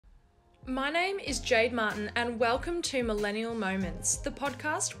My name is Jade Martin and welcome to Millennial Moments, the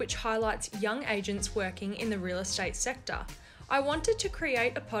podcast which highlights young agents working in the real estate sector. I wanted to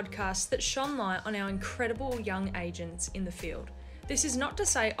create a podcast that shone light on our incredible young agents in the field. This is not to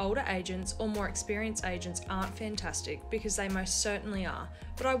say older agents or more experienced agents aren't fantastic, because they most certainly are,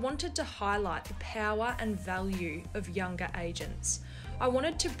 but I wanted to highlight the power and value of younger agents. I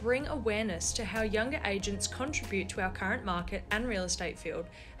wanted to bring awareness to how younger agents contribute to our current market and real estate field,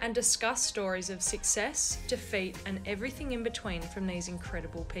 and discuss stories of success, defeat, and everything in between from these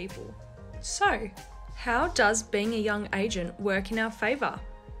incredible people. So, how does being a young agent work in our favour?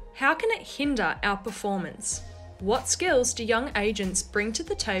 How can it hinder our performance? What skills do young agents bring to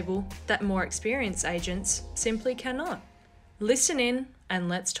the table that more experienced agents simply cannot? Listen in and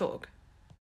let's talk.